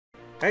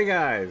Hey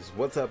guys,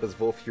 what's up? It's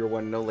Volf, your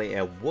one and only,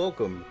 and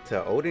welcome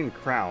to Odin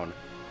Crown.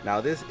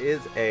 Now this is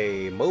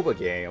a MOBA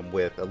game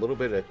with a little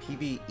bit of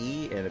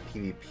PvE and a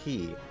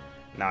PvP.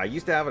 Now I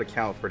used to have an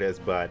account for this,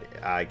 but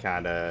I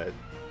kinda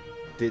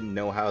didn't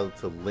know how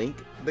to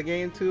link the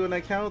game to an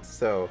account,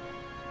 so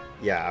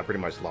yeah, I pretty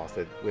much lost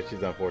it, which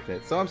is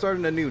unfortunate. So I'm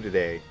starting anew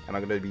today, and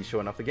I'm gonna be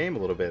showing off the game a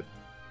little bit.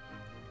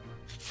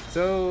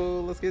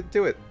 So let's get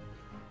to it.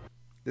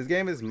 This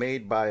game is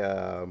made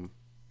by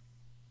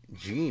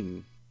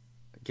Gene.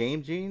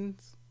 Game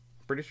Genes?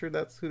 Pretty sure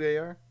that's who they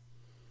are.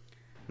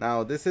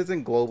 Now, this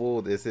isn't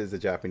global. This is a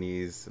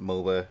Japanese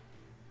MOBA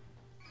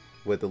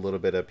with a little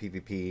bit of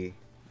PvP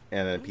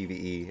and a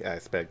PvE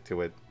aspect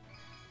to it.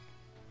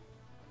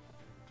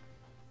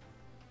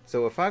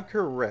 So if I'm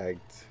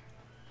correct,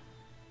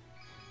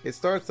 it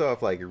starts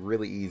off like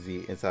really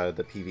easy inside of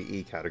the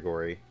PvE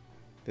category.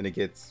 Then it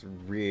gets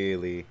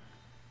really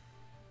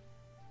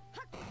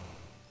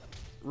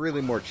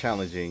more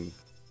challenging.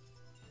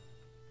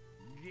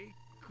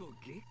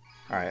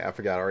 Alright, I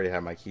forgot I already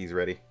have my keys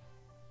ready.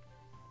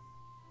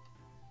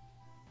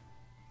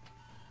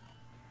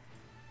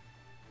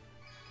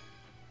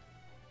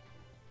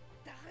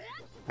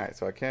 Alright,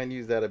 so I can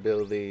use that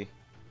ability.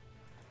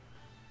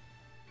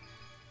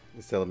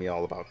 It's telling me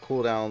all about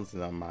cooldowns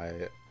and on my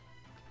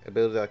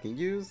ability I can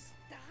use.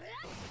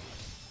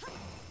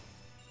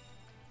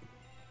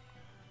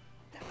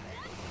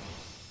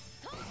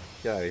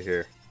 Get out of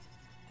here.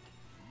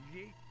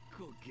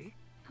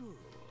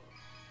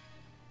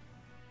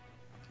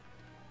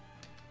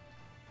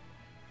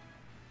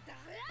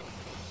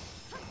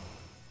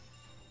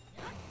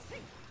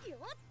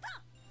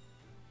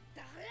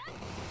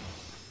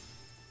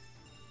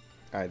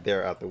 Alright,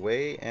 they're out the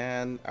way,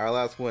 and our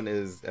last one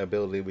is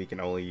ability we can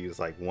only use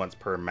like once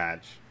per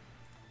match.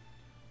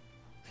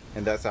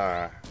 And that's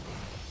our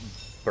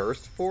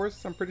Burst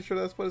Force, I'm pretty sure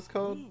that's what it's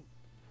called.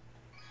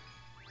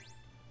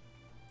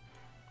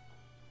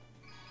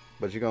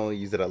 But you can only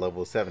use it at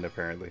level 7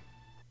 apparently.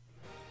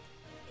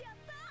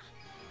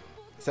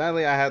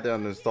 Sadly, I had to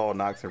uninstall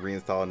Nox and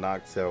reinstall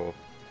Nox, so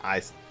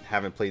I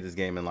haven't played this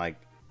game in like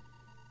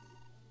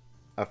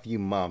a few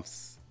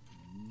months.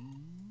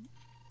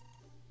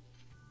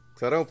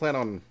 So I don't plan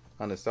on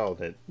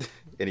uninstalling it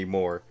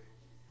anymore.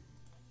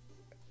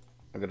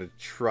 I'm gonna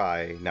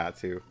try not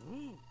to.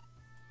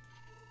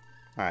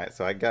 Alright,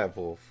 so I got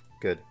Volf.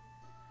 Good.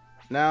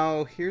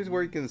 Now, here's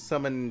where you can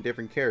summon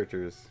different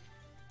characters.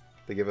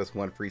 They give us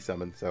one free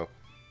summon, so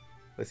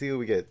let's see who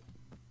we get.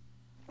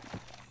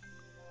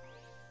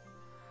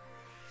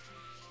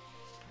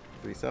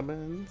 3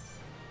 summons.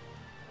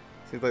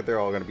 Seems like they're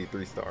all gonna be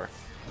 3-star.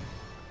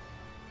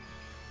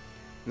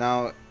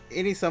 Now,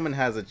 any summon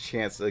has a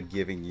chance of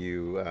giving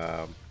you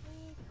a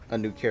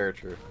new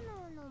character.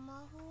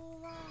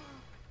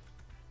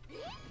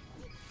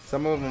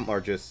 Some of them are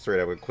just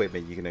straight up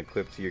equipment you can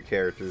equip to your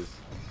characters.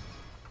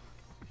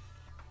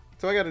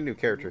 So I got a new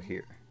character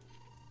here.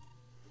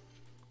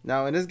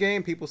 Now in this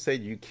game, people say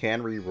you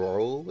can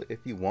re-roll if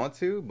you want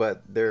to,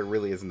 but there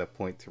really isn't a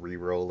point to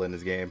re-roll in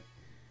this game.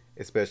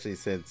 Especially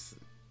since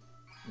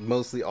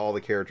mostly all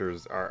the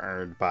characters are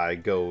earned by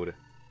gold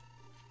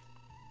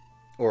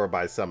or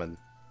by summon.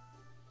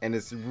 And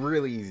it's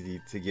really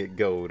easy to get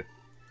gold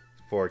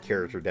for a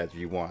character that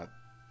you want.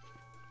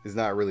 It's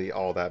not really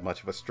all that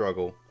much of a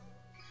struggle.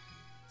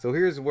 So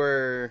here's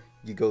where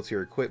you go to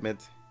your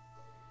equipment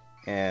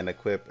and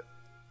equip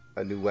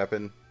a new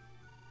weapon.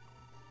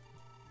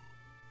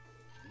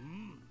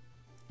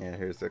 And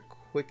here's a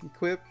quick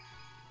equip.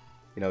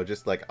 You know,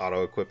 just like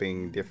auto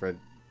equipping different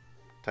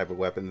type of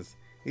weapons.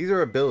 These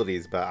are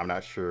abilities, but I'm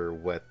not sure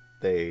what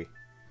they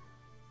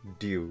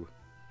do.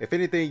 If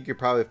anything, you could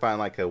probably find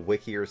like a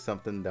wiki or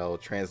something that'll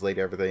translate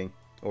everything,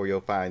 or you'll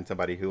find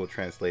somebody who will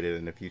translate it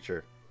in the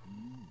future.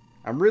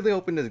 I'm really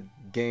hoping this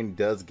game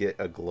does get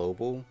a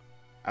global.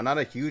 I'm not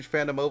a huge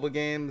fan of MOBA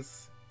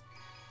games.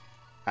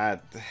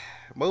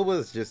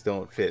 MOBAs just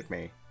don't fit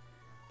me.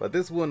 But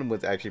this one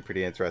was actually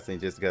pretty interesting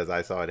just because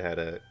I saw it had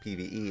a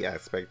PvE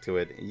aspect to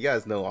it. And you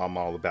guys know I'm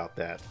all about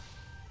that.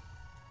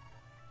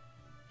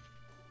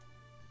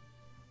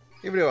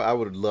 Even though I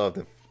would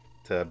love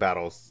to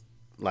battle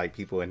like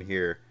people in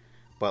here,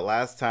 but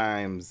last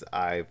times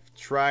I've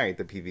tried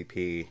the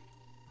PvP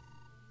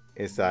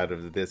inside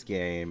of this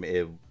game,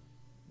 it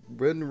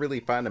wouldn't really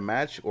find a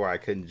match, or I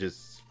couldn't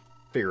just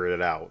figure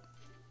it out.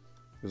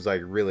 It was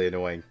like really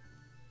annoying,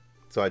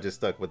 so I just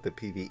stuck with the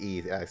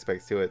PvE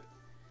aspects to it,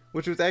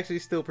 which was actually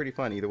still pretty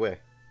fun either way.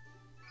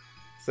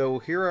 So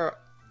here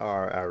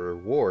are our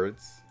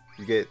rewards.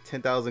 You get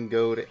 10,000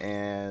 gold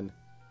and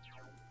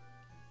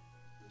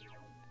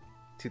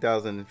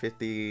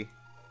 2,050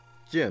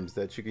 gems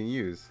that you can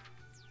use,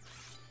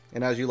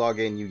 and as you log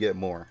in you get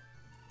more.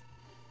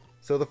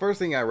 So the first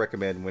thing I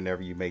recommend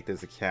whenever you make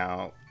this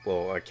account,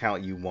 well,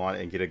 account you want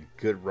and get a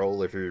good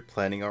roll if you're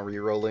planning on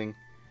re-rolling,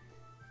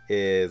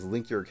 is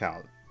link your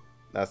account.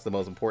 That's the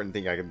most important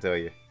thing I can tell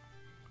you.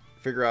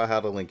 Figure out how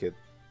to link it.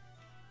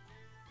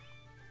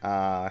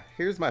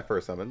 Here's my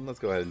first summon. Let's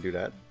go ahead and do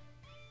that.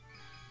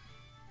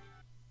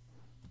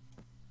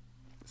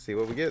 see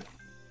what we get.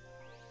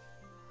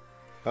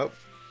 Oh,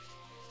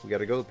 we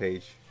got a gold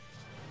page.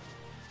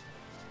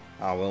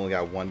 Oh, we only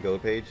got one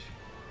gold page.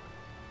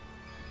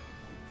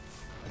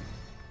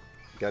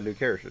 Got a new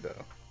character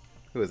though.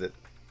 Who is it?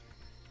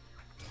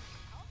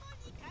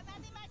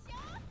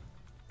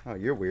 Oh,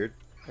 you're weird.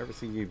 Never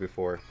seen you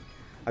before.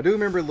 I do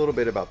remember a little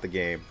bit about the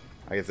game.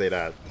 I can say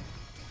that.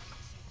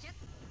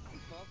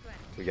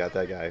 We got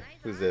that guy.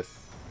 Who's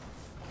this?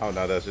 Oh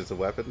no, that's just a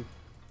weapon?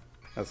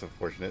 That's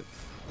unfortunate.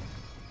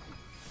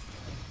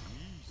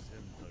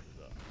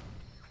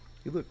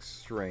 He looks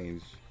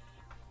strange.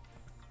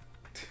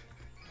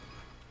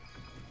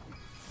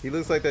 He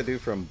looks like that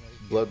dude from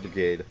Blood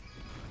Brigade.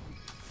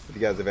 If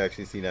you guys have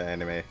actually seen that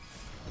anime.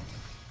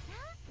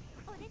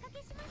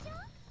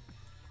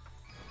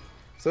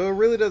 So it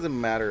really doesn't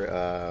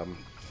matter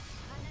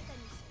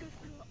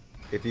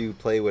if you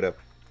play with a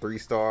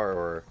 3-star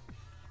or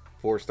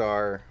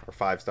 4-star or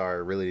 5-star.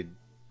 It really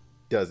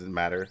doesn't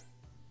matter.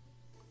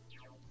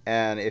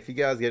 And if you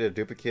guys get a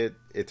duplicate,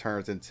 it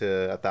turns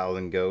into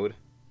 1,000 gold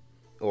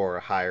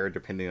or higher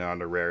depending on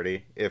the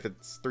rarity. If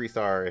it's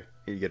 3-star,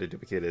 you get a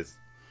duplicate, it's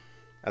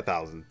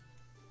 1,000.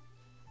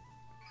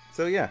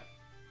 So yeah.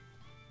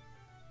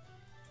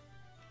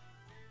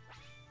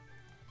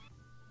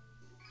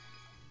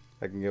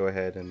 I can go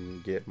ahead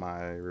and get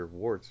my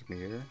rewards from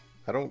here.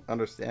 I don't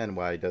understand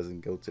why it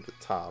doesn't go to the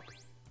top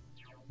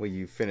when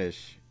you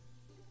finish.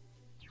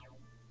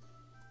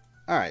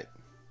 Alright.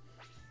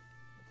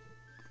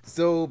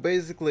 So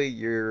basically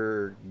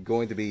you're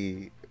going to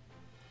be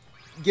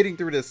getting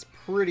through this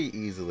pretty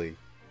easily.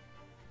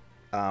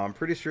 I'm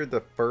pretty sure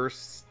the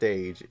first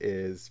stage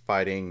is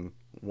fighting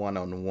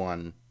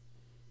one-on-one.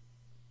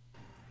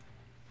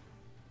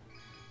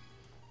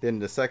 Then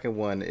the second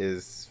one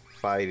is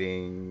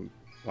fighting...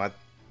 Well,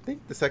 I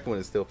think the second one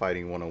is still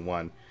fighting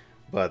one-on-one,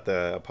 but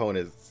the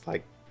opponent is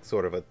like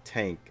sort of a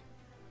tank.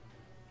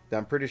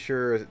 I'm pretty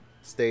sure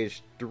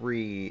stage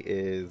 3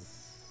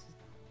 is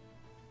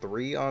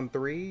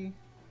 3-on-3.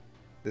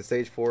 The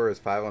stage 4 is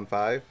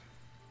 5-on-5,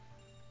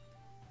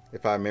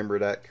 if I remember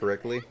that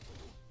correctly.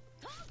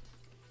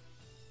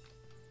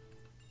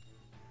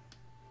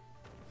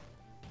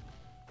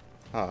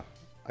 Huh.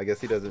 I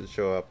guess he doesn't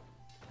show up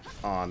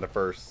on the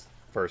first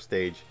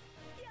stage.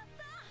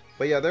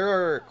 But yeah, there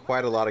are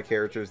quite a lot of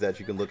characters that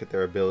you can look at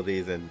their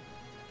abilities and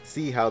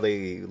see how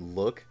they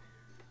look.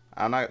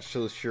 I'm not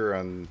so sure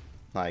on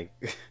like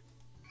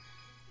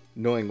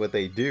knowing what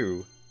they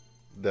do,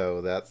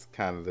 though. That's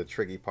kind of the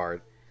tricky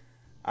part.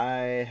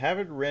 I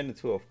haven't ran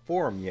into a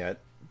forum yet,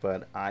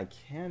 but I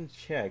can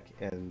check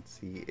and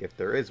see if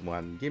there is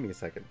one. Give me a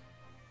second.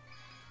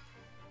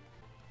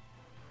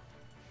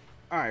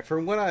 Alright,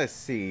 from what I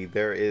see,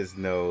 there is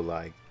no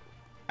like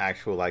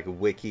actual like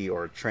wiki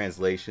or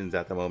translations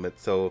at the moment.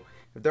 So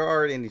if there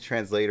are any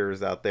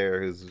translators out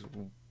there who's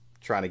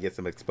trying to get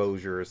some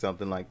exposure or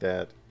something like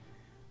that,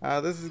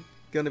 this is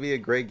going to be a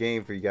great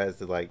game for you guys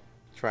to like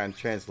try and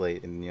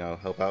translate and, you know,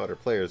 help out other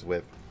players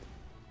with,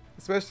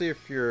 especially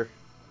if you're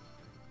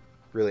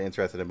really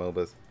interested in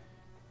MOBAs.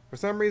 For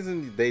some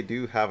reason they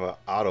do have an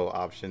auto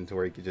option to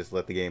where you could just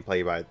let the game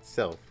play by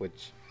itself,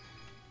 which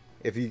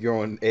if you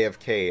go on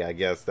AFK, I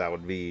guess that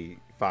would be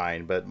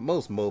fine, but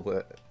most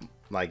MOBA,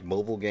 like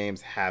mobile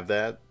games, have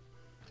that.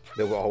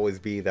 There will always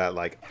be that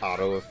like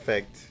auto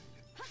effect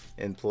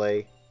in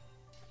play.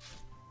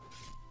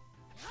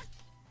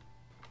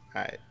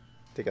 Alright,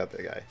 take out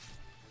that guy.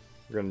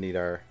 We're gonna need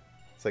our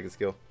second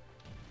skill.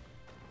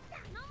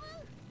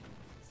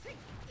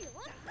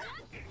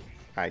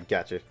 Alright,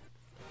 gotcha.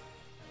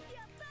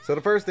 So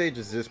the first stage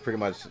is just pretty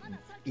much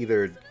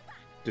either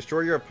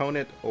destroy your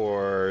opponent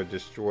or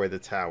destroy the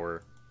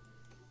tower.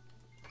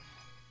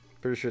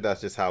 Pretty sure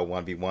that's just how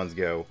 1v1s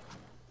go.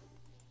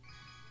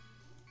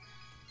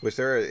 Which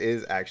there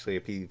is actually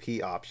a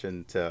PvP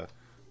option to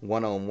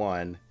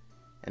one-on-one,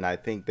 and I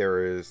think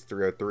there is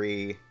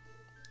 3-on-3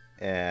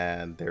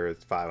 and there is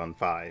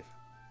 5-on-5.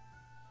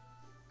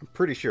 I'm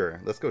pretty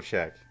sure. Let's go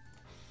check.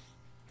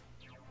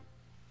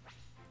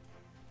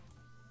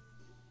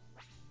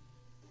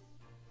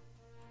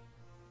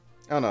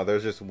 Oh no,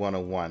 there's just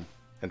 1-on-1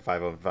 and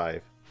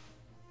 5-on-5.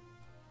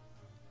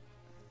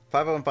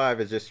 5-on-5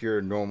 is just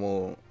your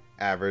normal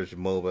average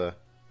MOBA.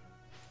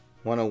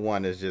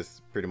 1-on-1 is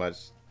just pretty much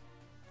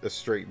a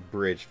straight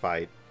bridge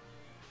fight.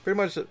 Pretty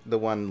much the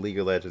one League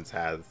of Legends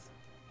has,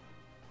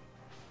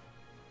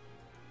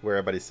 where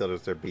everybody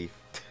settles their beef.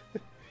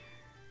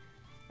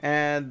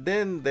 And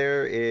then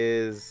there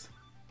is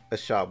a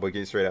shop where you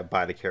can straight up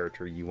buy the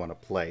character you want to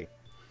play,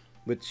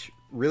 which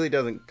really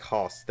doesn't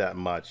cost that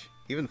much.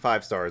 Even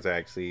 5 stars are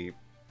actually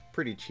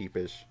pretty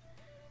cheapish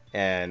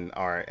and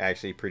are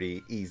actually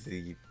pretty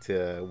easy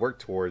to work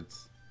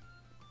towards.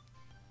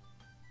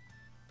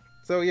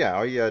 So yeah,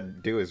 all you gotta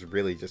do is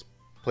really just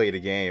play the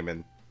game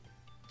and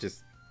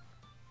just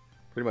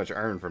pretty much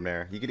earn from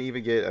there. You can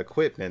even get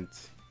equipment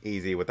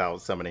easy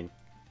without summoning.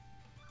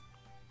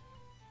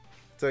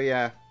 So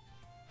yeah,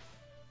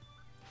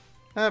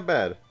 not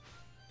bad.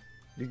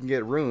 You can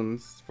get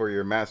runes for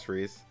your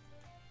masteries.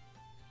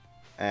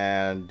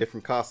 and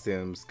different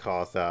costumes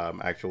cost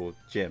actual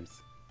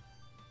gems.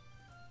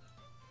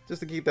 Just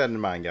to keep that in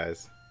mind,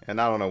 guys.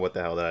 And I don't know what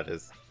the hell that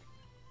is.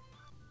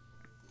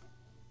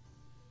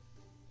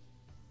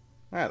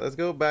 Alright, let's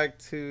go back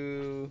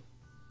to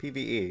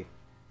PvE.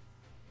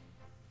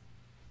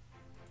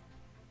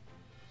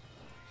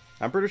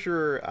 I'm pretty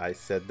sure I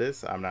said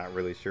this. I'm not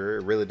really sure.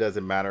 It really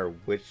doesn't matter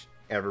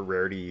whichever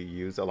rarity you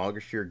use, as long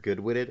as you're good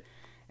with it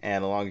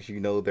and as long as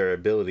you know their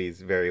abilities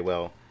very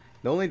well.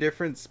 The only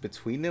difference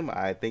between them,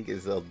 I think,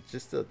 is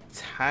just a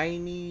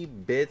tiny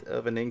bit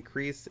of an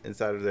increase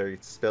inside of their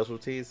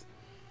specialties.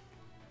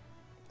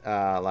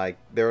 Like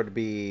there would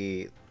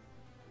be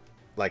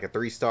like a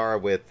 3-star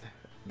with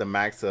the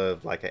max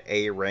of like an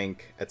A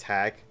rank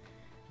attack.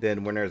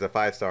 Then when there's a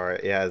 5-star,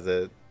 it has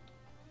a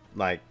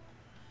like,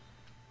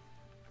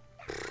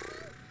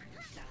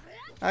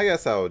 I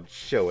guess I would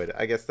show it.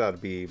 I guess that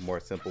would be more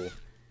simple.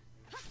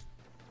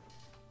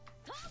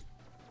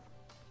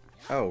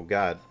 Oh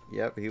god,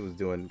 yep, he was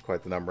doing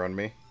quite the number on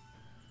me.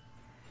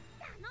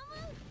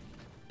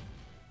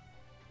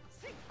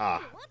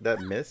 Ah,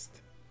 that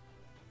missed?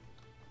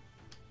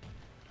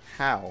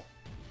 How?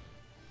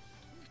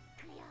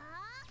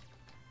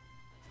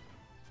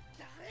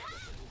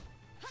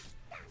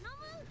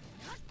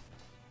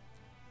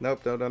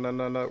 Nope, no,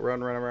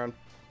 run.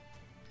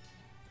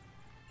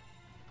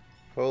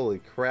 Holy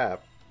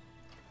crap.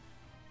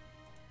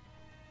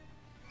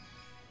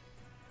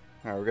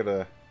 Alright, we're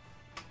gonna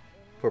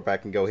put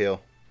back and go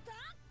heal.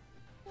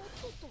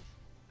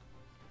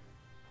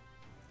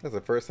 That's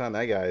the first time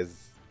that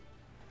guy's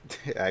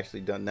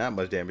actually done that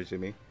much damage to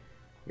me.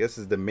 I guess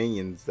it's the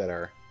minions that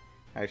are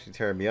actually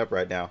tearing me up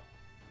right now.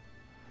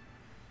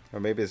 Or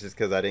maybe it's just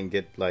because I didn't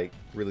get like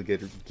really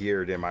good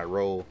geared in my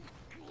roll.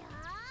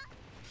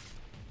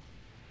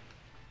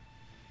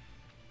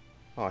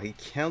 Oh, he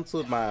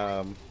canceled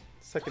my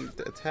second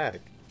attack.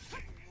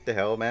 The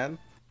hell, man?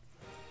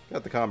 You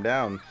have to calm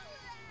down.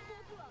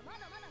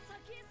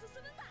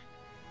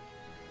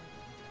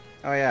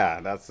 Oh yeah,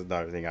 that's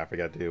another thing I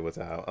forgot to do, was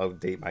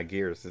update my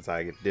gear, since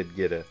I did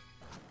get a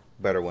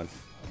better one.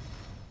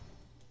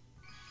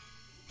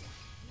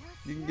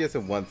 You can get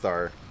some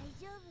 1-star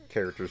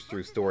characters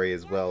through story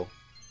as well.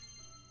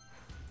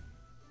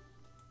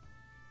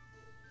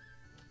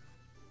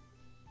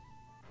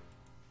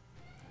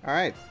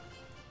 Alright.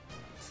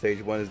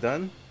 Stage 1 is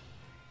done.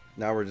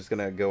 Now we're just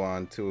gonna go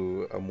on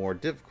to a more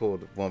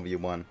difficult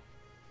 1v1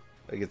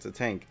 against a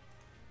tank.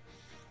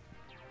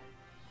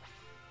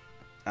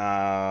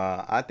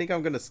 I think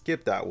I'm gonna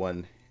skip that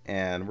one,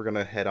 and we're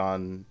gonna head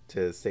on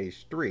to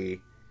stage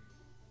 3,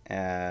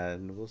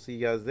 and we'll see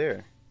you guys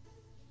there.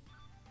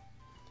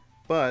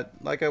 But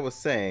like I was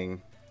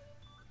saying,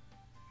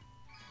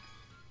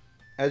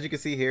 as you can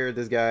see here,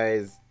 this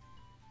guy's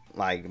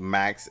like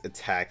max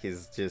attack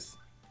is just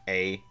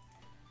A.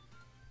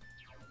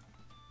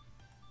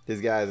 This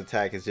guy's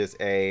attack is just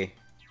A.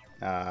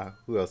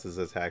 Who else is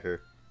this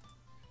hacker?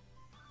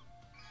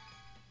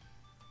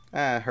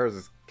 Hers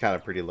is kind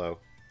of pretty low.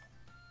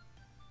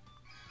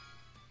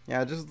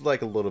 Yeah, just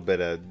like a little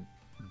bit of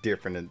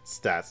different in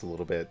stats a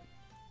little bit.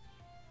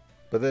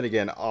 But then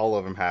again, all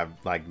of them have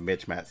like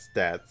mismatched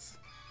stats.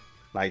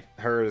 Like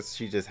hers,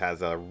 she just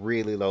has a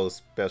really low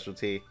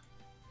specialty,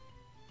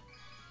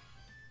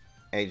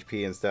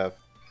 HP and stuff.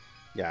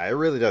 Yeah, it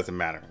really doesn't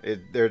matter.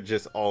 They're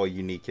just all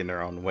unique in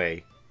their own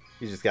way.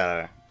 You just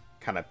gotta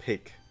kind of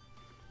pick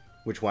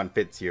which one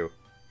fits you.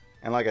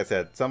 And like I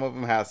said, some of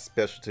them have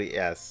specialty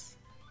S,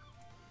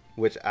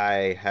 which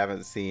I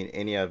haven't seen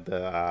any of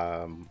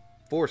the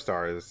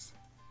 4-stars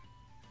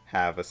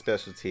have a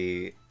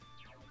specialty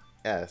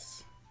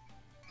S.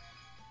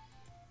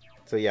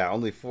 So yeah,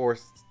 only 4.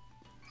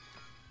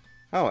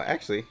 Oh,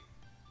 actually,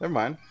 never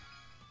mind.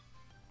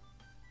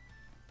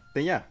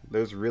 Then yeah,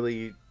 those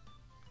really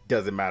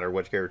doesn't matter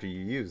which character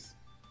you use.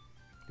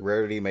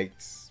 Rarity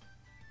makes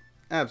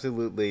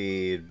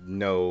absolutely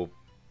no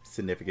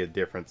significant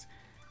difference.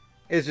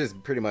 It's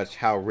just pretty much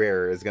how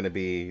rare it's going to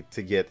be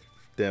to get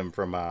them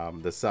from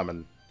the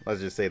summon.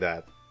 Let's just say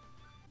that.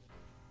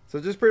 So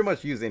just pretty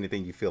much use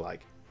anything you feel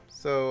like.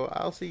 So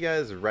I'll see you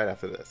guys right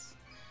after this.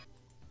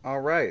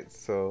 Alright,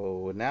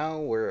 so now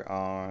we're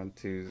on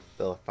to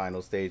the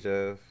final stage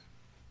of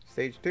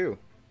stage 2,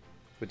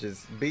 which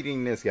is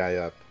beating this guy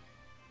up.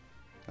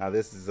 Now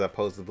this is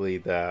supposedly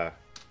the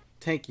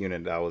tank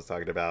unit that I was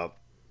talking about.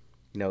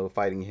 You know,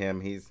 fighting him.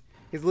 He's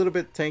a little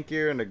bit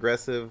tankier and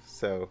aggressive,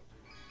 so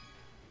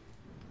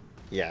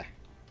yeah.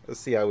 Let's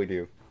see how we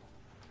do.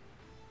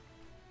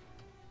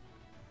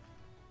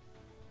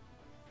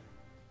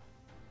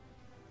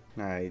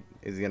 Alright,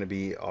 is he gonna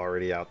be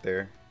already out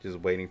there just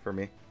waiting for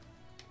me?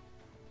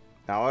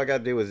 Now all I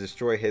gotta do is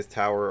destroy his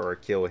tower or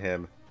kill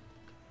him.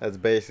 That's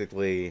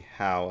basically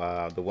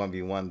how the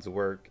 1v1s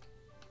work.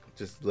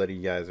 Just letting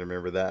you guys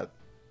remember that.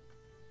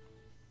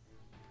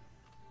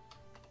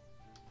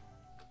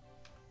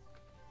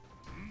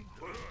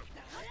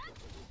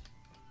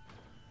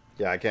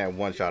 Yeah, I can't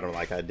one-shot him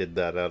like I did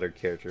that other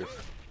character.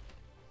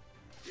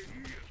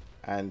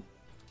 And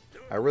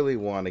I really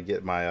want to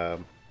get my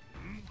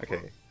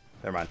okay,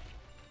 never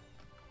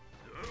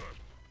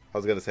I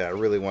was gonna say I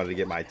really wanted to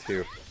get my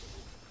 2.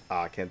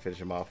 Ah, I can't finish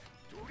him off.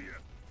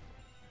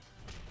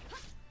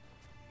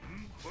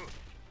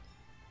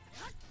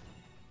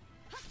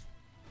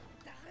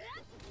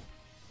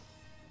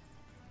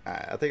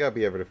 Alright, I think I'll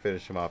be able to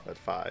finish him off at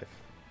 5.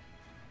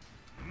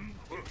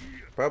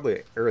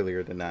 Probably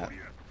earlier than that.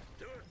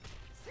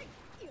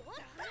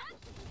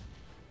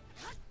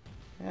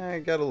 Yeah, I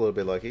got a little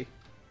bit lucky. To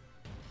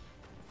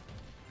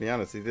be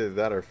honest, either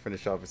that or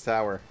finish off his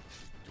tower.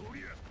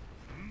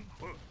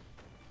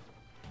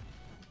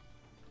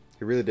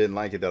 He really didn't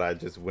like it that I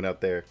just went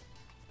up there.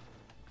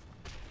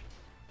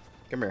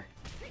 Come here.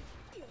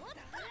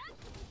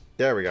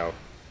 There we go.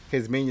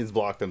 His minions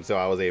blocked him, so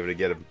I was able to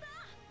get him.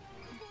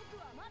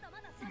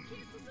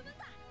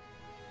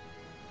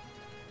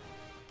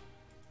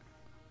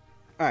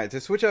 Alright,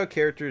 to switch out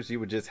characters, you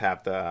would just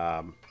have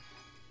to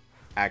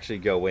actually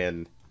go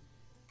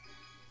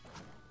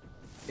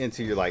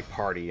into your like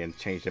party and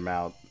change them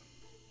out.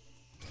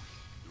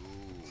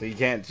 So you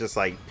can't just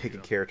like pick a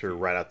character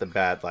right out the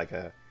bat like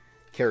a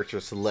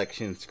character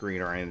selection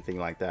screen or anything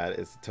like that.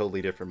 It's a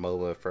totally different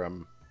MOBA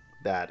from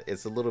that.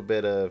 It's a little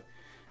bit of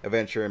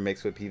adventure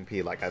mixed with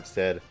PvP, like I've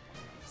said.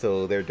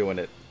 So they're doing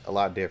it a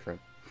lot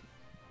different.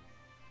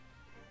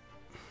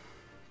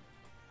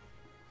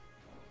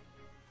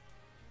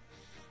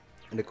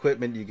 And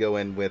equipment you go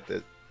in with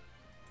it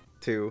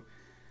too.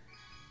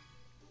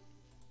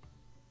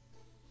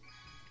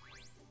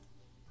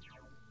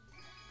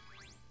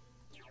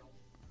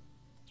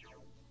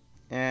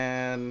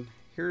 And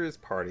here is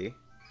party.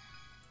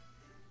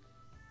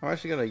 I'm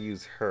actually gonna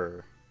use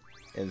her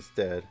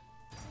instead.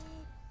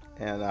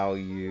 And I'll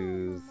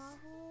use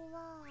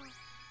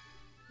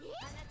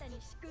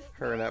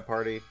her in that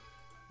party.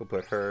 We'll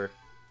put her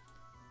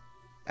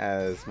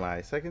as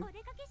my second.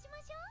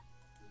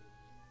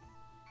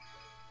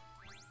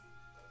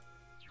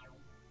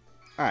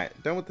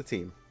 Alright, done with the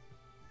team.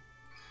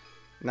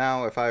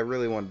 Now, if I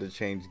really wanted to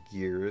change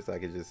gears, I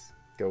could just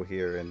go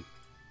here and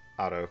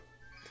auto.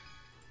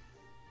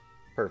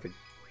 Perfect.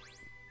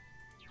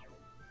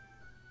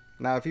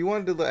 Now, if you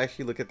wanted to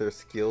actually look at their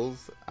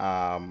skills,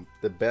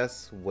 the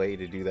best way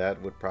to do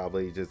that would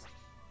probably just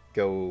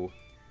go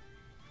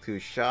to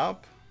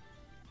shop,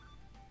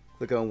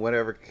 click on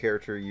whatever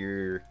character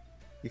you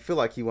feel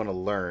like you want to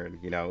learn,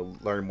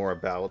 learn more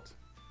about.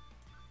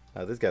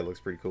 This guy looks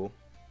pretty cool.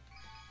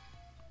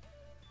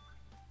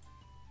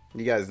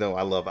 You guys know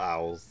I love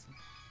owls.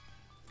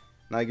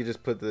 Now you can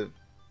just put the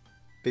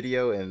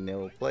video and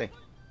it'll play.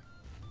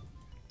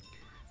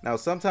 Now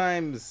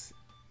sometimes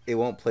it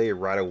won't play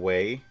right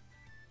away.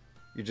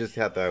 You just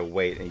have to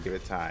wait and give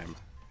it time.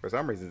 For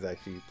some reason it's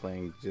actually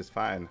playing just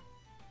fine.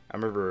 I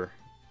remember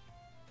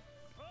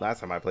last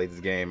time I played this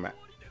game, it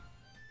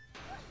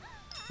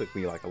took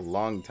me like a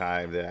long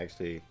time to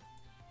actually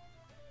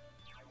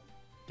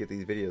get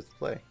these videos to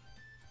play.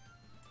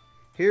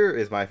 Here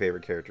is my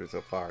favorite character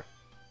so far.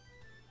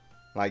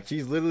 Like,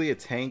 she's literally a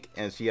tank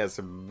and she has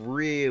some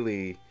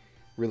really,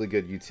 really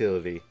good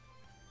utility.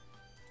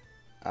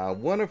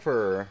 One of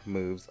her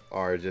moves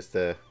are just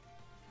to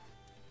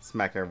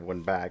smack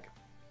everyone back.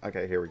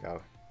 Okay, here we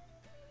go.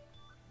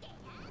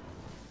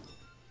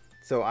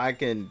 So I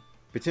can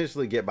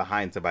potentially get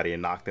behind somebody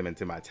and knock them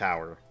into my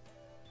tower.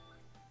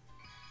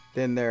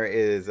 Then there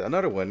is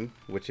another one,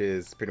 which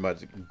is pretty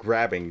much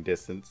grabbing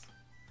distance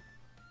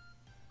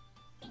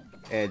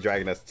and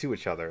dragging us to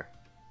each other,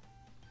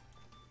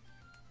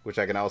 which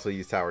I can also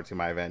use tower to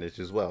my advantage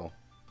as well.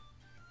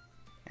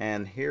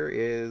 And here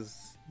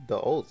is the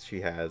ult she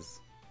has.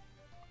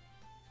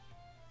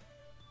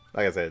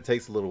 Like I said, it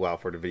takes a little while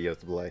for the videos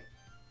to play.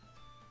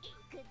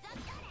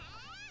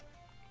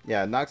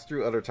 Yeah, it knocks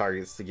through other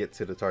targets to get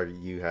to the target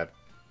you had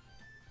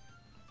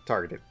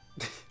targeted.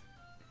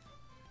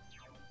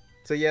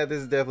 So yeah,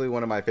 this is definitely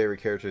one of my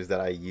favorite characters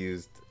that I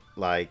used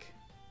like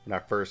when I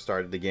first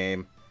started the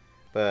game,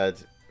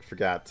 but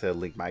forgot to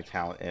link my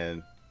account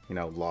and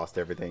lost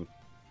everything.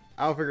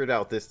 I'll figure it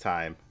out this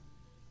time.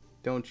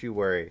 Don't you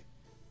worry.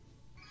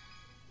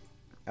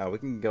 We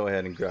can go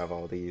ahead and grab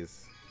all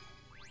these.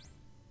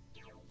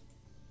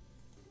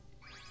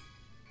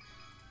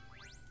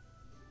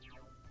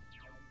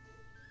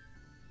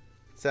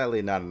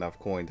 Sadly, not enough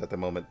coins at the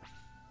moment.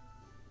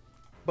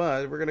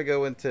 But we're going to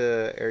go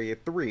into Area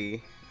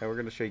 3, and we're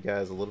going to show you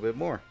guys a little bit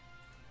more.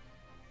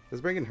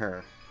 Let's bring in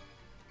her.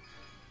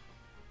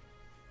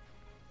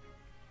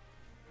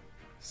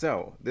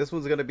 So, this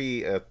one's going to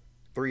be a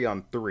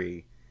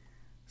 3-on-3.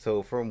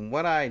 So, from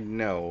what I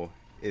know,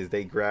 is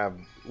they grab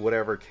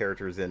whatever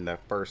character's in the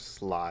first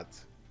slot.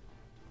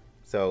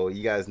 So,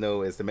 you guys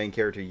know it's the main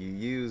character you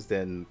use,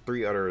 then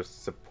 3 other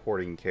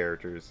supporting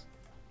characters,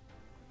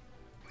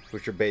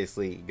 which are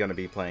basically going to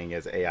be playing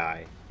as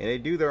AI. And they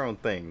do their own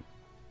thing.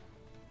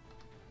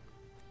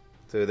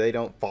 So they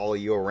don't follow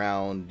you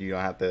around. You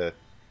don't have to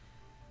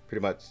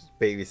pretty much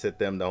babysit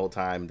them the whole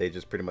time. They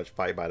just pretty much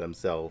fight by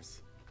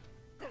themselves.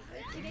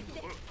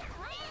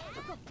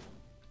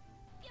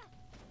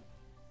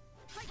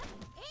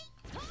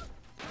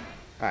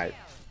 Alright.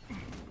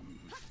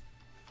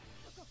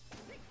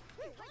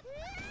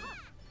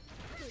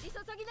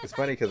 It's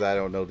funny because I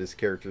don't know this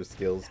character's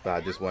skills, but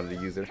I just wanted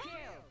to use her.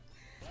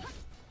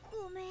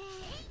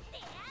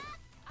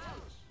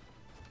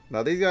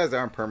 Now these guys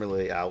aren't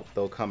permanently out,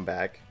 they'll come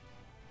back.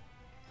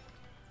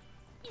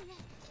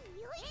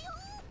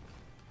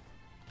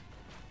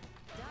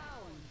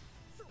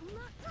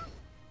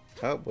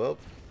 Oh, well,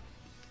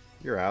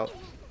 you're out.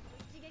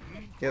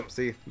 Yep,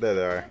 see, there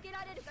they are.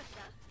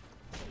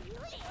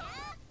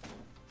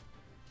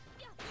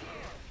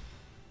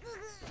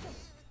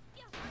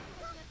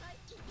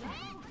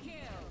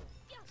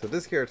 So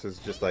this character is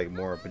just like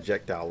more a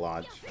projectile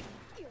launch.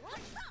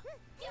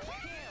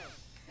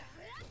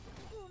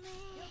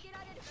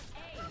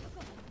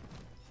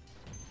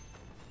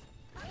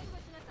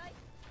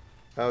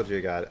 Oh dear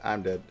God,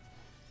 I'm dead.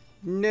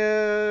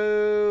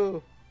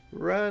 No!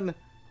 Run!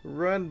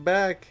 Run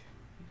back!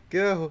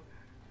 Go!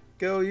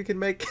 Go, you can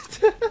make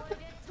it!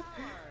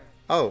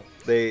 Oh,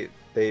 they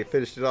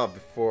finished it off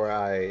before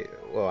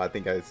well, I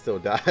think I still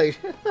died.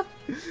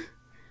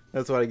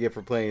 That's what I get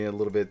for playing a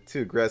little bit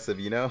too aggressive,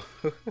 you know?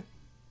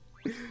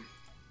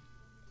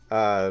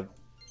 Yeah,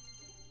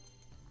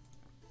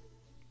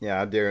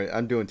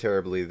 I'm doing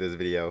terribly this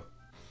video.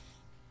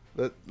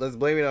 Let's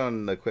blame it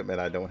on the equipment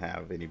I don't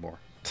have anymore.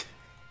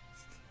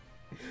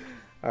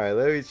 Alright,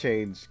 let me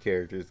change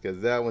characters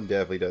because that one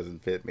definitely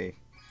doesn't fit me.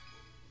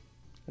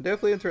 I'm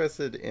definitely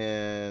interested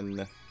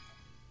in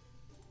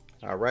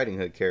our Riding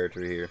Hood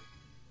character here.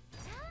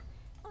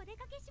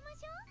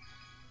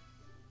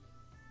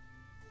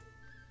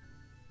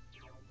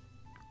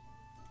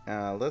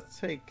 Let's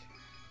take...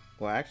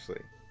 Well,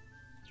 actually...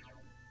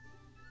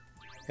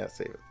 Yeah,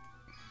 save it.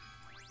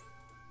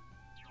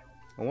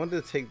 I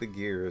wanted to take the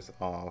gears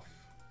off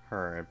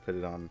her and put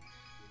it on...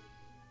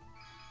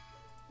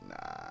 Nah,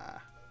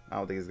 I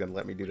don't think it's gonna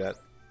let me do that.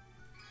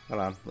 Hold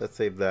on, let's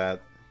save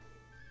that.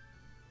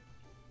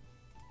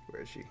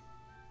 Where is she?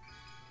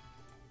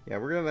 Yeah,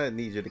 we're gonna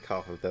need you to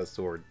cough with that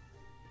sword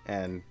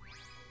and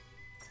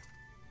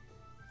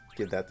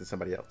give that to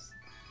somebody else.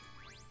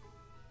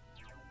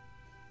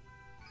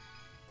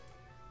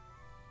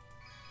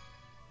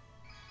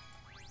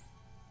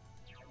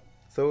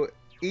 So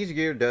each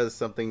gear does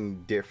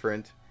something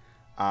different.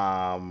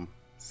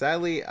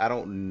 Sadly, I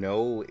don't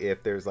know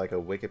if there's like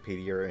a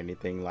Wikipedia or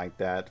anything like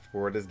that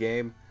for this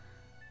game,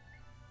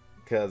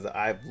 because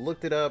I've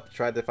looked it up,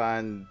 tried to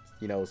find,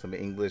 you know, some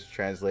English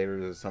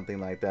translators or something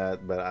like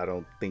that, but I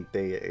don't think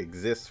they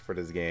exist for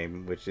this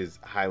game, which is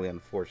highly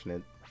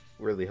unfortunate.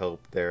 Really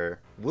hope there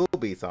will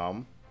be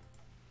some.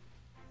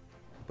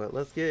 But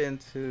let's get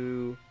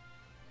into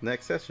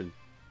next session.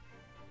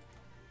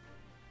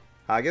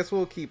 I guess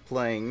we'll keep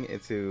playing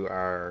into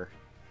our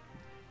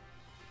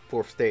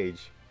 4th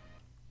stage.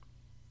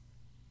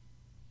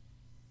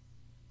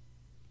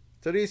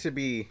 So these should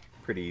be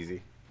pretty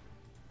easy.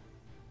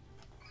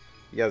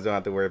 You guys don't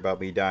have to worry about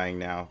me dying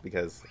now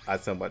because I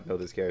somewhat know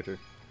this character.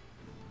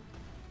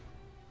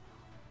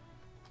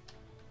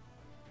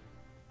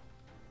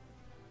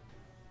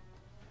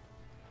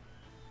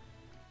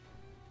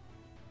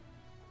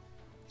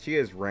 She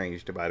is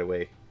ranged, by the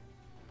way.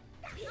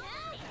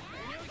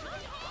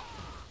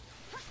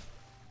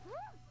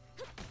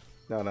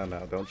 No,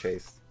 don't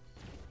chase.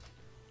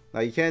 Now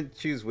you can't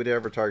choose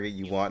whatever target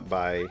you want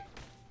by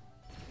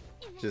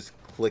just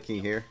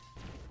clicking here.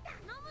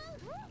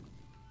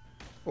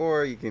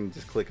 Or you can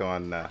just click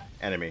on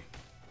enemy.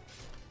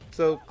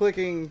 So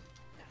clicking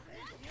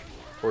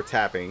or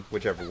tapping,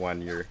 whichever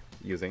one you're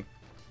using.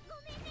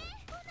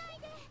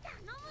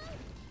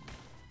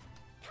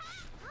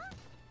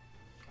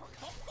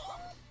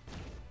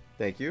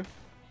 Thank you.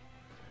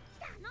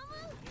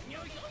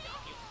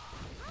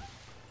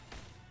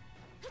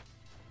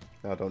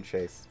 No, don't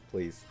chase,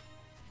 please.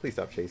 Please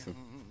stop chasing.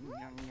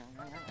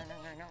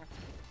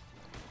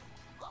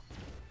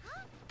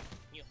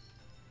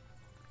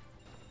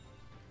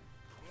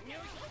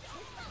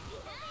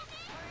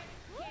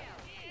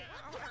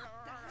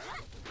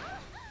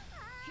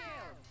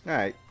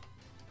 Alright.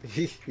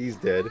 He's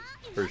dead,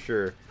 for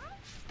sure.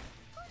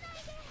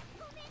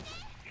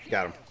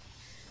 Got him.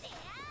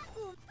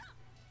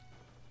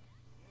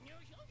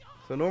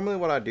 So normally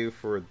what I do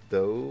for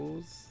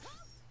those...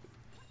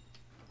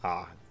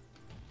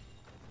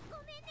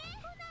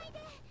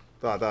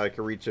 Thought I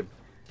could reach him.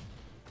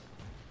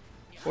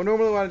 Well,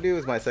 normally what I do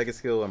is my second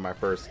skill and my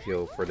first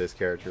skill for this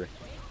character.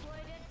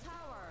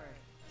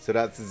 So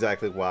that's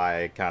exactly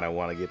why I kind of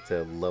want to get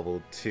to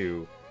level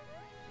 2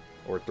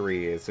 or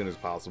 3 as soon as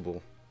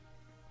possible.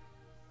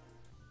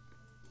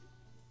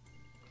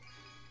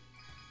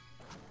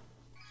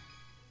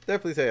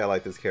 Definitely say I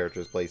like this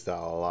character's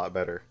playstyle a lot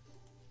better.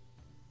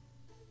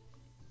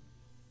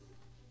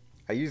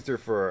 I used her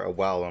for a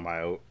while on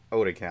my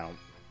old account.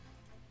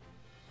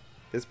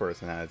 This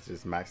person has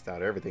just maxed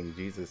out everything,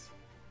 Jesus.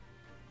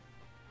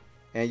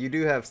 And you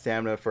do have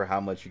stamina for how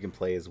much you can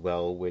play as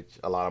well, which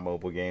a lot of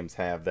mobile games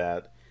have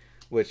that.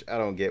 Which I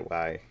don't get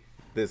why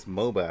this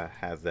MOBA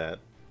has that.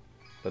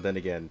 But then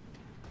again,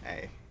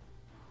 hey.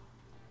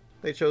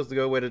 They chose to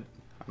go with it.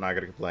 I'm not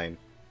gonna complain.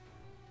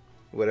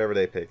 Whatever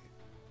they pick.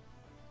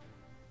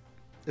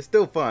 It's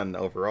still fun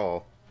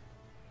overall.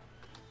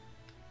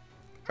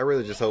 I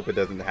really just hope it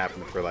doesn't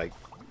happen for like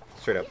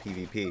straight up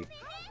PvP.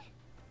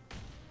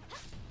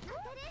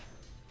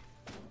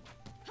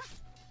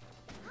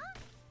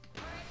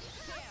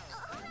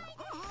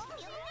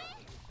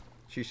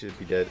 She should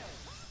be dead.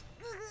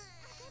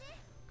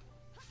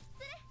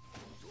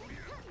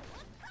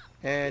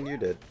 And you're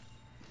dead.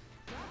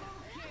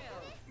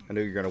 I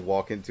knew you were gonna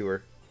walk into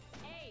her.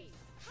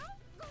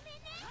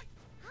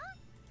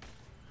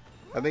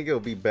 I think it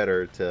would be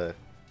better to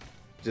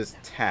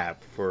just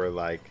tap for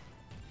like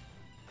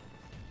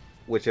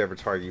whichever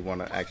target you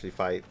want to actually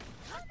fight.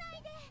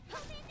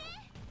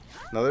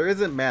 Now there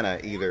isn't mana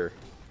either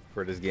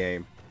for this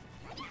game,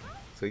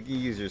 so you can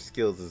use your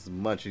skills as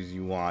much as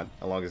you want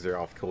as long as they're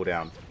off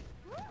cooldown.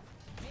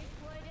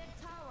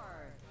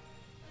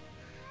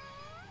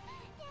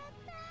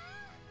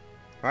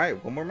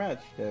 Alright, one more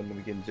match and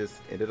we can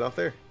just end it off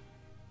there.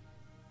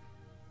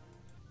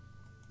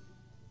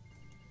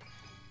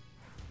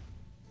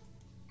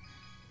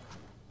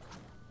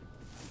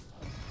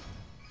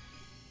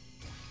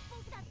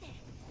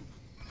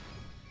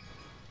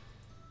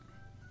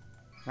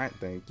 Alright,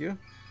 thank you.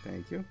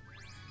 Thank you.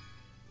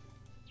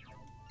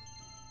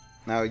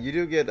 Now, you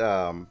do get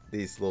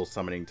these little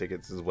summoning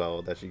tickets as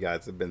well that you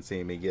guys have been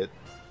seeing me get.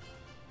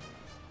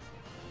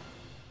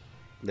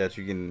 That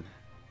you can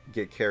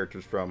get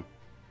characters from.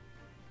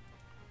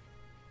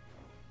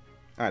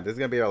 Alright, this is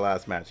going to be our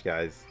last match,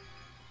 guys.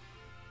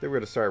 Then we're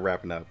going to start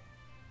wrapping up.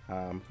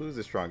 Who's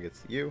the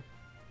strongest? You?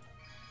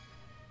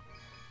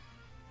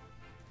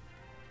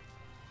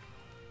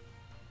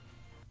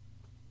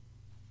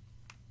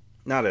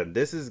 Now then,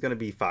 this is going to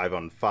be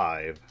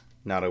 5-on-5.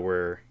 Now that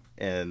we're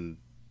in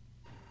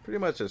pretty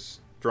much a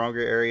stronger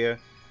area.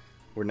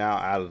 We're now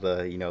out of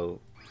the, you know,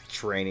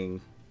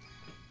 training.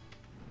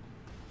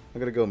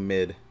 I'm going to go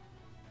mid.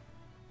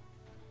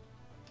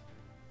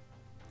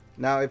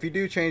 Now, if you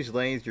do change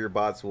lanes, your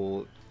bots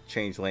will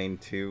change lane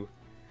too.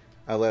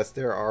 Unless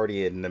they're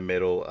already in the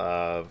middle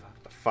of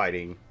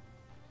fighting.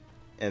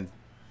 And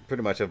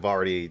pretty much have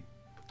already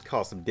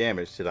caused some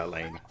damage to that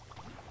lane.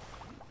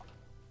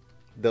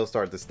 They'll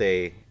start to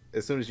stay.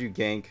 As soon as you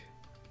gank,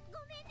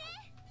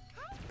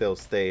 they'll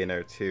stay in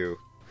there too.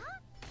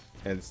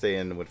 And stay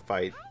in with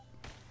fight.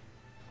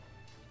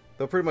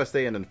 They'll pretty much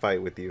stay in and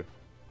fight with you.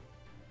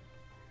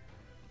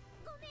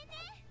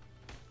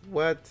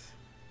 What?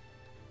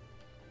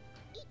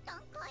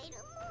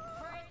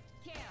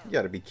 You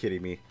gotta be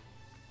kidding me.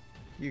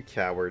 You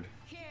coward.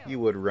 You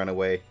would run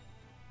away.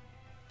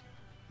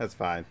 That's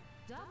fine.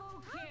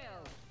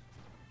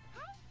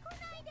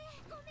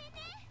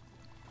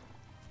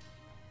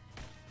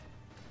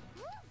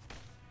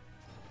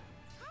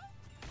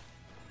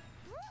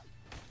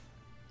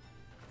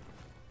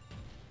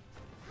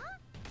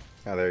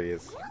 Oh, there he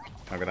is.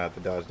 I'm gonna have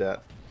to dodge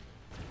that.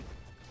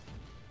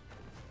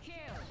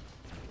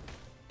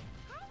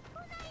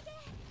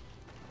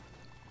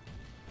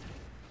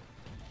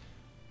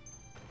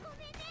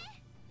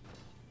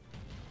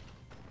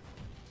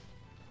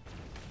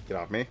 Get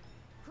off me.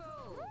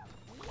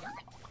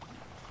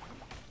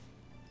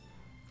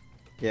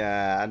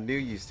 Yeah, I knew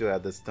you still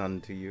had the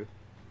stun to you.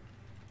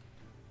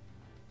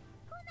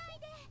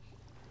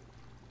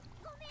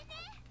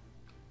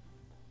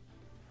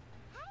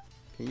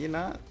 Can you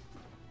not?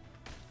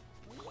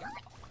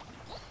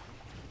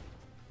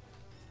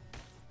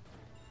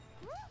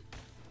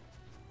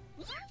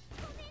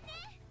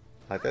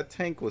 Like, that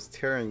tank was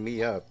tearing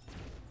me up.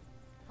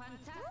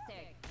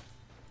 Fantastic.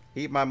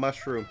 Eat my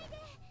mushroom.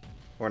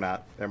 Or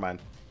not. Never mind.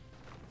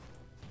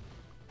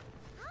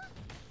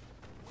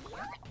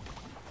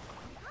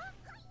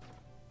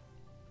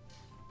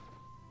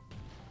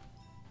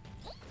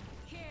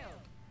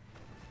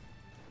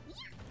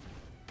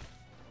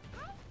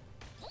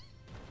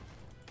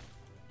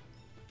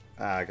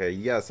 Ah, okay,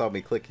 you guys saw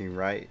me clicking,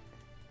 right?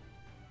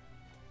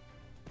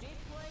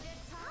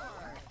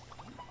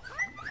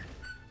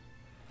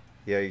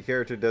 Yeah, your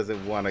character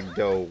doesn't want to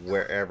go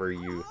wherever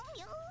you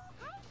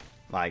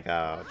like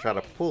try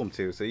to pull him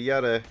to, so you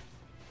gotta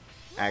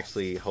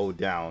actually hold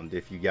down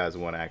if you guys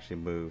want to actually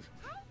move.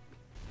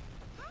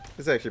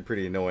 It's actually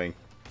pretty annoying.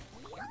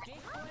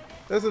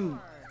 There's some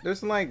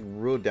like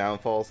real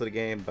downfalls to the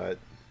game, but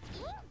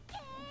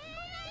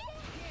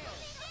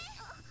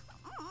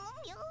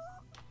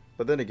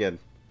then again,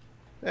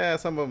 yeah,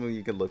 some of them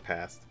you can look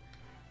past.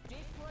 I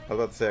was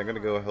about to say I'm gonna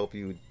go help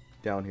you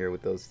down here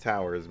with those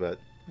towers, but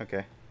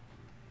okay.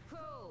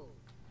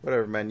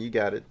 Whatever, man, you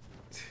got it.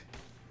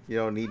 You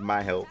don't need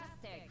my help.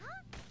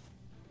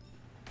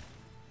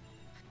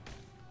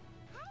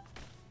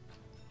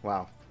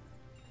 Wow.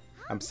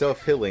 I'm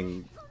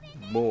self-healing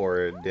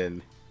more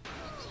than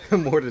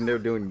they're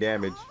doing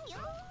damage.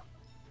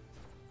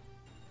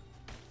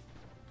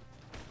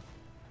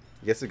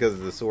 I guess because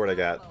of the sword I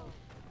got.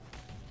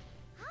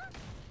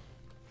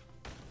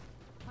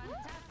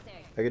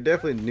 I could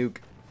definitely nuke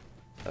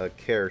a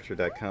character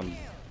that comes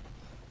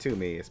to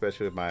me,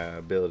 especially with my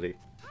ability.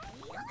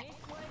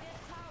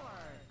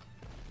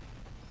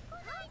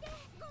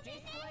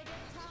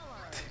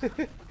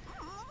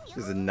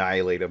 Just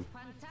annihilate him.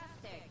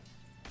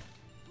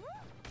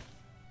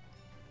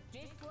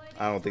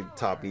 I don't think the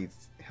top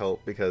needs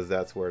help because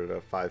that's where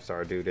the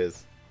 5-star dude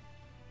is.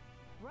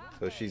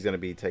 So she's gonna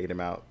be taking him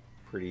out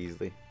pretty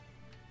easily.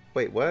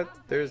 Wait, what?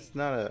 There's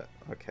not a...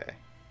 Okay.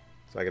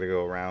 So I gotta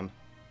go around.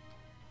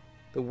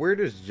 The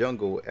weirdest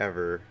jungle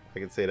ever. I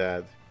can say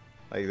that.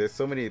 Like, there's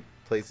so many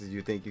places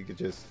you think you could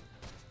just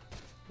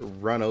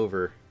run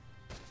over.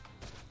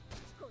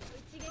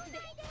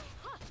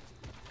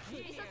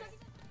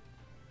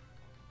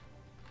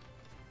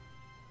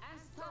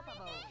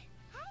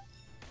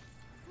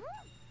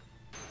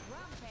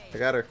 I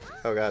got her.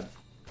 Oh god.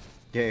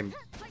 Game.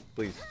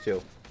 Please,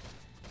 chill.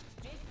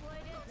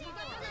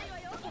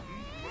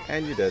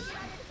 And you did.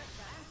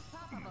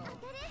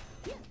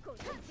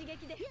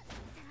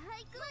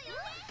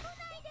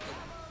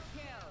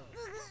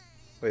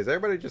 Wait, is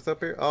everybody just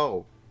up here?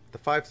 Oh, the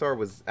 5-star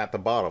was at the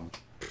bottom.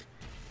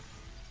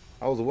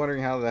 I was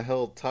wondering how the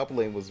hell top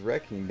lane was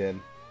wrecking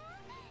then.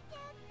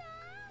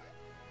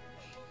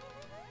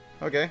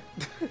 Okay.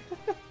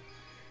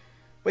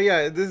 But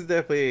yeah, this is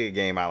definitely a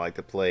game I like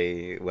to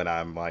play when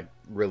I'm like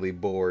really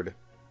bored.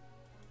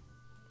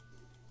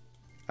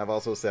 I've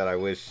also said I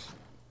wish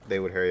they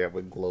would hurry up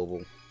with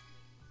global.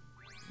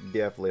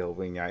 Definitely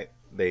hoping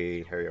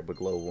they hurry up with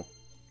global.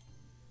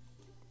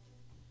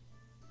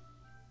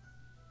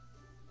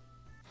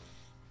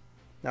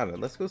 Now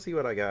then, let's go see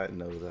what I got in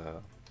those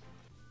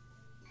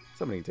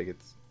summoning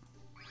tickets.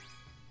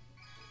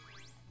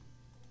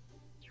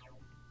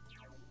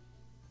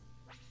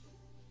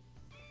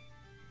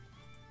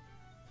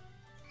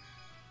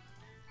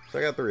 So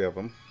I got 3 of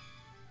them.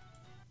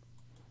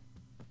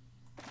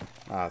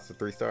 Ah, it's a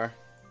 3-star.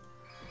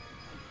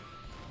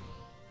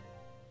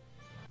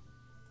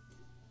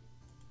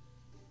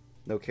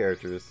 No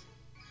characters.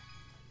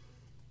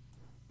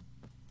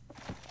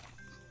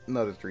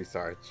 Another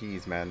 3-star.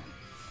 Jeez, man.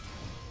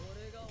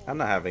 I'm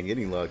not having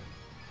any luck.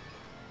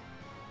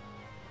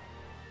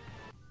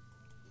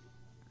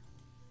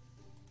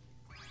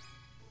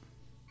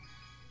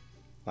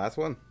 Last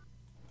one?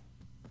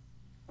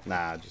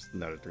 Nah, just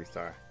another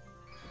 3-star.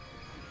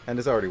 And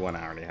it's already 1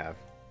 hour and a half.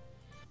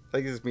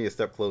 That gives me a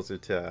step closer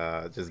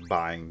to just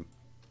buying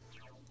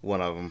one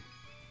of them.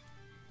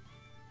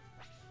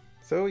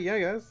 So yeah,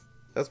 guys,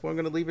 that's what I'm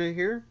gonna leave it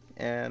here,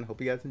 and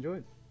hope you guys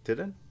enjoyed. Till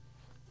then,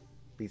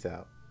 peace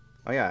out.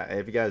 Oh yeah,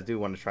 if you guys do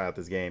want to try out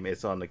this game,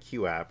 it's on the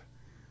Q app,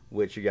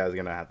 which you guys are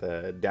gonna have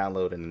to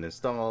download and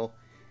install.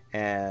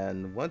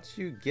 And once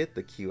you get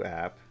the Q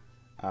app,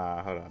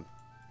 hold on.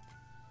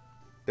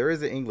 There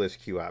is an English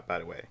Q app, by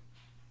the way.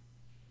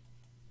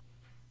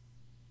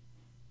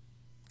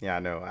 Yeah, I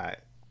know. I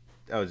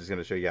was just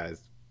gonna show you guys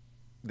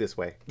this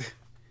way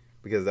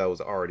because that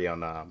was already on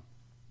the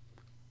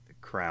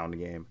Crown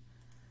game.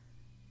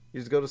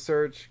 You just go to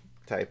search,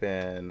 type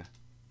in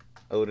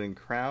Odin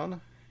Crown,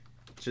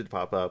 it should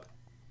pop up,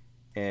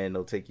 and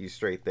it'll take you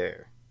straight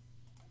there.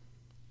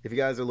 If you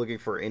guys are looking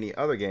for any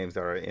other games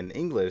that are in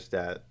English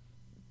that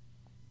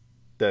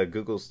the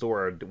Google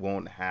Store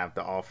won't have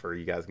to offer,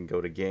 you guys can go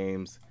to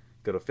games,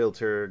 go to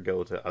filter,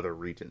 go to other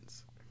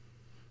regions.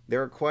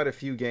 There are quite a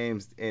few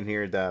games in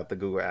here that the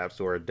Google App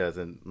Store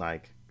doesn't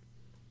like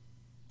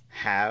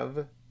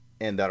have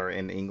and that are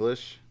in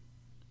English.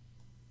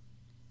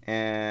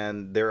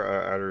 And there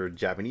are other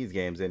Japanese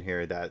games in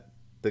here that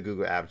the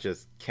Google app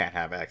just can't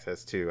have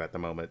access to at the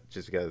moment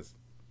just because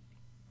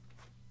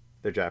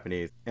they're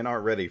Japanese and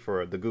aren't ready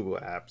for the Google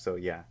app. So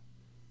yeah.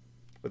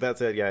 With that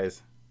said,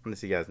 guys, I'm gonna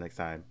see you guys next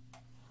time.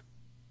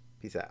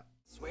 Peace out.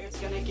 Swear it's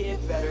gonna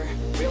get better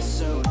real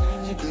soon.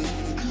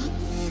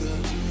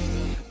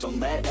 Don't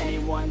let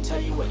anyone tell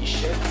you what you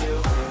should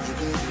do.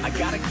 I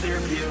got a clear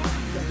view.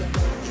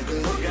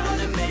 We're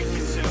gonna make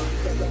it soon.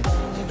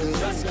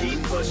 Just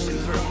keep pushing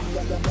through.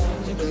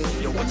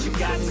 You're what you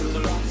got to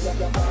lose.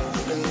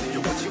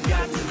 You're what you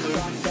got to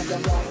lose.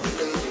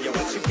 You're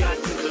what you got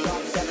to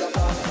lose.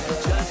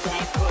 Just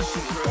keep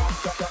pushing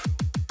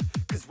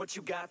through. 'Cause what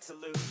you got to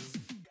lose.